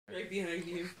right behind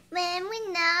you. When we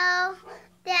know,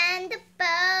 then the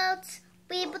boats,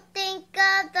 we will think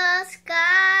of the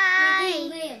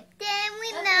sky. Then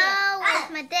we know,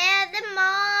 with my dad and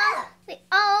mom, we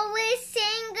always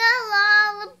sing a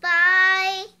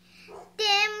lullaby.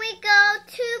 Then we go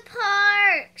to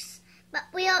parks, but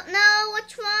we don't know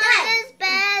which one is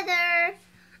better.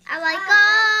 I like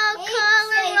all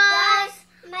colors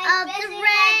of the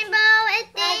rainbow and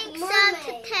things of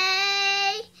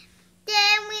today.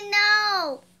 Then we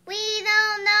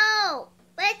don't know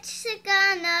which it's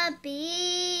gonna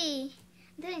be.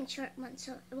 I'm doing short ones,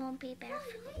 so it won't be bad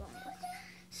for the long ones.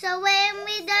 So when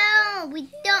we don't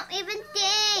even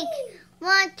think.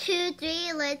 1, 2,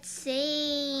 3, let's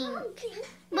sing.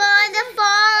 By the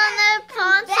fall and the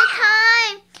prompts of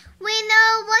time, we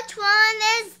know which one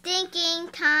is thinking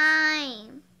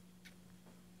time.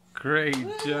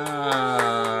 Great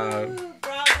job.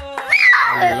 Bravo.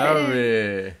 I love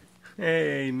it.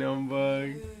 Hey,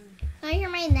 Numbug. Want to hear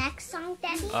my next song,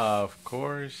 Daddy? Of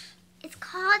course. It's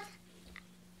called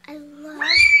I Love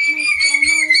My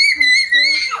Family Come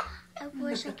True. I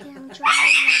wish I can drive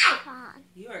my car.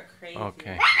 You are crazy.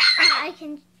 Okay. I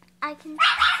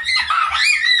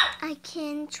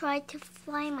can try to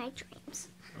fly my dreams.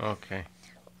 Okay.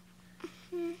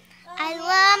 I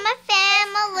love my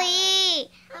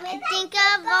family. I think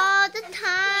of all the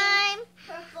time.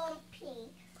 Purple and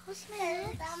pink. Close my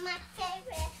lips.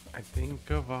 I think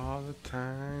of all the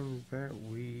times that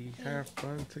we have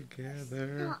fun together.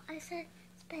 No, I said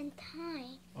spend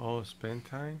time. Oh, spend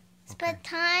time? Spend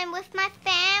time with my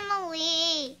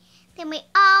family. Then we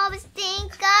always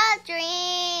think of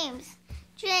dreams.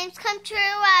 Dreams come true.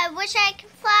 I wish I could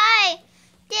fly.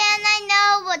 Then I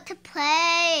know what to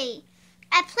play.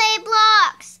 I play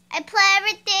blocks. I play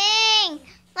everything.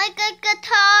 Like a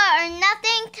guitar or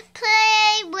nothing to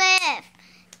play with.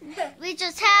 We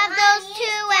just have those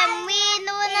two and we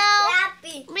know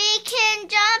we can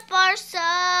jump our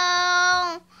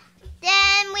soul.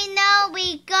 Then we know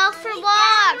we go for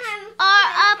walks or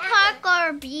a park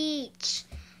or beach.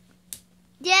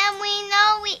 Then we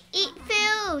know we eat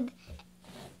food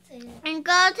and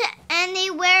go to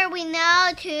anywhere we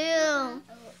know to.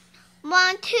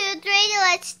 1, 2, 3,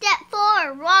 let's step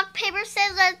forward. Rock, paper,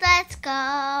 scissors, let's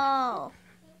go.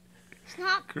 It's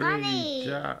not funny.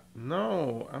 Great job.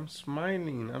 No, I'm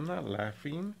smiling. I'm not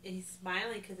laughing. He's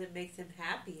smiling because it makes him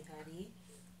happy, honey.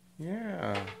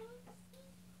 Yeah.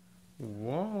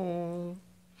 Whoa.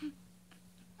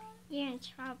 You're in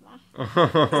trouble.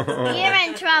 You're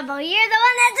in trouble. You're the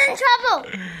one that's in trouble.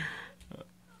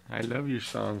 I love your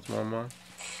songs, Mama.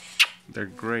 They're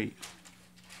great.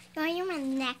 You want to hear my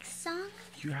next song?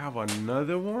 You have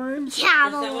another one? Yeah,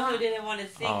 For someone who didn't want to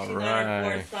sing, All she's on her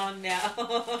right. fourth song now.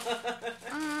 What was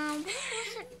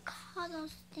it called I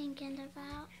was thinking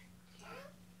about?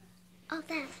 Oh,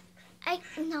 that. I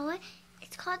know it.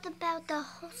 It's called about the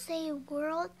Jose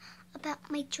world,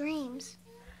 about my dreams.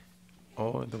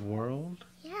 Oh, the world?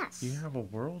 Yes. You have a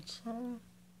world song?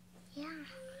 Yeah.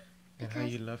 And how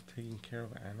you love taking care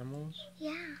of animals?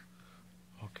 Yeah.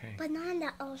 Okay. But not in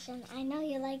the ocean. I know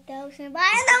you like the ocean, but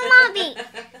I don't want to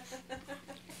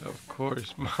be. Of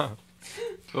course, Mom.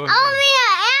 Go I'll ahead. be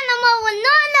an animal with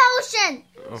not in the ocean.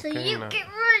 So Okay, you now. get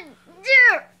rid of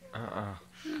dirt.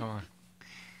 Come on.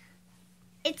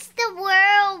 It's the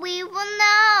world we will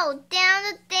know, down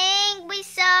the thing we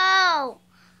sow.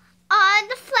 On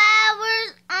the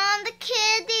flowers, on the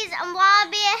kiddies, I want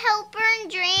to be a helper in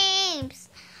dreams.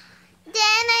 Then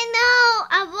I know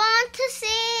I want to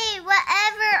see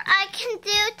whatever I can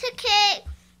do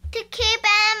to keep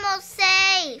animals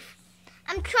safe.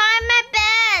 I'm trying my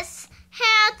best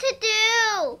how to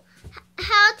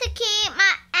keep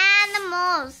my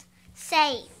animals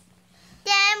safe.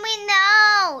 Then we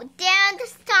know, down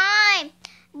this time,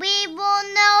 we will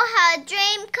know how a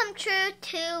dream come true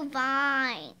to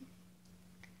Vine.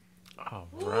 All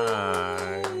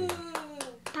right.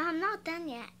 But I'm not done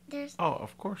yet. There's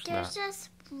Of course not. just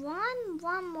one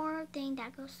more thing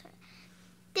that goes through.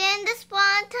 Then this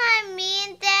one time, me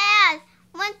and Dad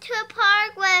went to a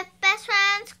park with best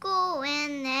friend, school,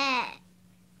 and it.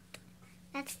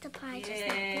 That's the part I just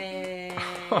not Yay.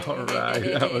 All right,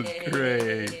 that was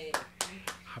great.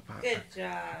 How about Good a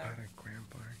job.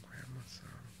 grandpa and grandma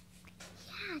song?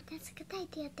 Yeah, that's a good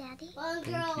idea, Daddy.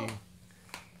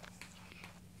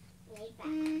 Thank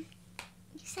you.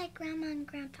 You said Grandma and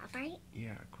Grandpa, right?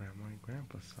 Yeah, grandma and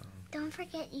grandpa song. Don't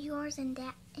forget yours and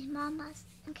Dad and Mama's,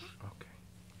 okay? Okay.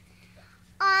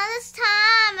 All this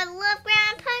time, I love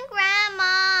Grandpa and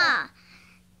Grandma,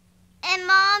 and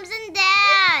Moms and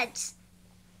Dads.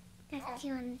 That's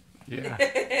you and Yeah.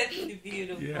 It's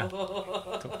beautiful. Yeah.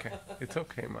 It's okay. It's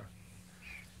okay, Ma.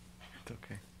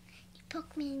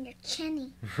 poke me in your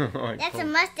chinny. Like, That's a oh,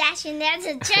 mustache and that's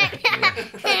a chin.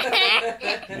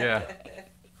 yeah.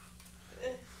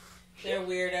 They're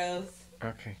weirdos.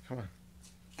 Okay, come on.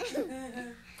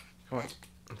 Come on.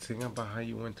 Sing about how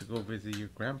you went to go visit your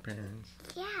grandparents.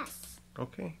 Yes.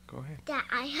 Okay, go ahead. That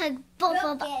I hugged both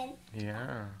of them.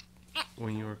 Yeah.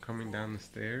 When you were coming down the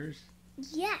stairs?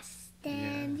 Yes.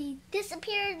 Then Yeah. he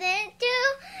disappeared into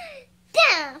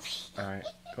down. Alright,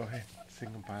 go ahead.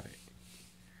 Sing about it.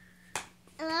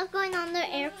 I love going on the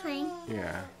airplane.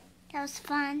 Yeah, That was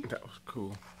fun. that was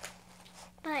cool.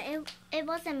 But it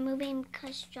wasn't moving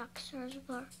because structures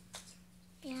were,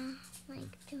 doing.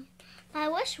 But I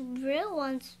wish real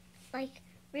ones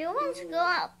go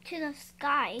up to the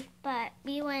sky, but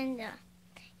we went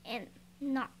in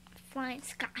not flying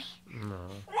sky. No.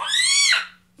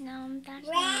 No, that's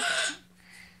not.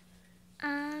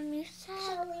 You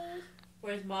said.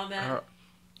 Where's Mom at?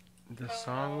 The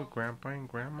song with Grandpa and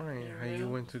Grandma and how you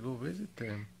went to go visit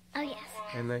them. Oh yes.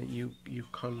 And that you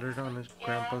colored on his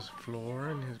grandpa's floor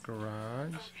in his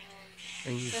garage.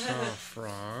 And you saw a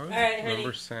frog. Alright, honey.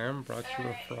 Remember Sam brought you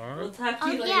a We'll frog? talk to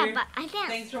Oh you later. yeah, but I didn't.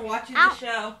 Thanks for watching Ow. the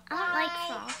show. I don't like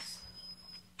frogs.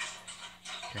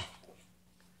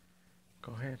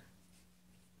 Go ahead.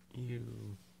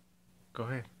 You. Go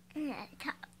ahead.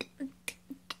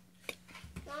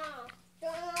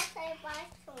 Don't say bye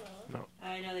to me.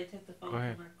 I know they took the phone Go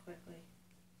ahead. from her quickly.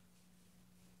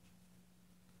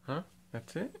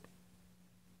 That's it?